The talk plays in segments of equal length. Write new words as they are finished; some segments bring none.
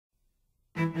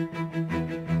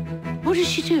What is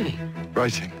she doing?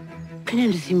 Writing. Can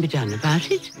anything be done about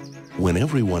it? When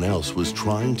everyone else was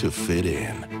trying to fit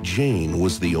in, Jane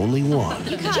was the only one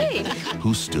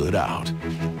who stood out.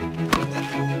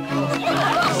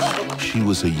 She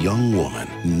was a young woman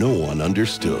no one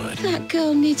understood. That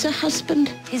girl needs a husband.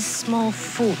 His small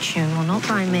fortune will not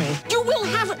buy me. You will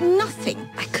have nothing.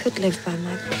 I could live by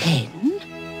my Pen?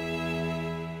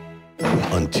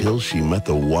 Until she met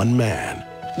the one man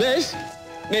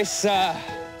Miss,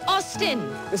 Austin!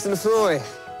 Mr. Lefroy.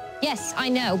 Yes, I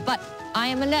know, but I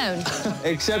am alone.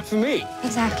 Except for me.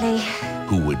 Exactly.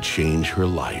 who would change her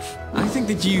life. I think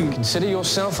that you consider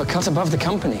yourself a cut above the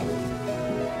company.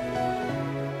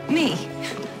 Me?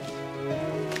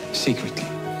 Secretly.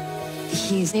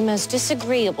 He's the most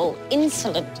disagreeable,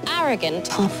 insolent,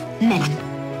 arrogant Of men.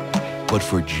 But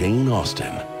for Jane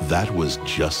Austen, that was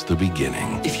just the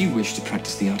beginning. If you wish to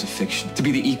practice the art of fiction, to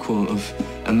be the equal of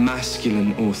a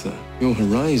masculine author, your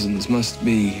horizons must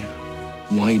be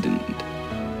widened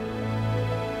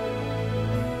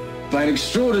by an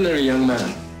extraordinary young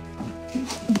man.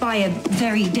 by a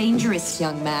very dangerous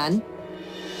young man.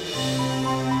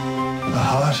 The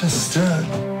heart has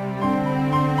stirred.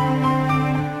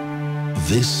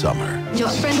 This summer, Your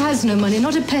friend has no money,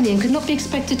 not a penny, and could not be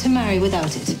expected to marry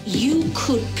without it. You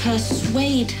could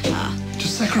persuade her. To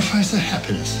sacrifice her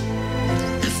happiness.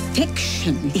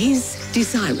 Affection is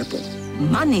desirable.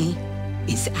 Money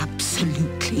is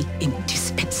absolutely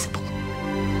indispensable.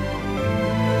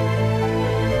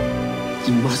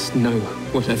 You must know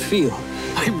what I feel.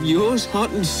 I'm yours,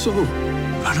 heart and soul.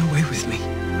 Run away with me.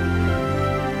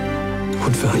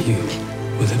 What value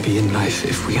will there be in life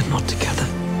if we are not together?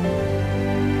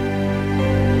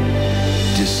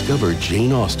 discover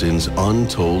Jane Austen's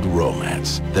untold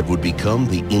romance that would become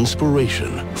the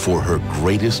inspiration for her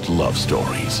greatest love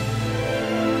stories.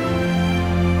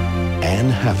 Anne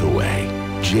Hathaway,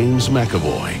 James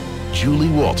McAvoy, Julie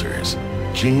Walters,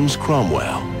 James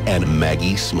Cromwell, and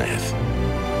Maggie Smith.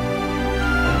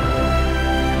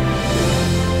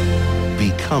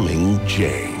 Becoming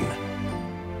Jane.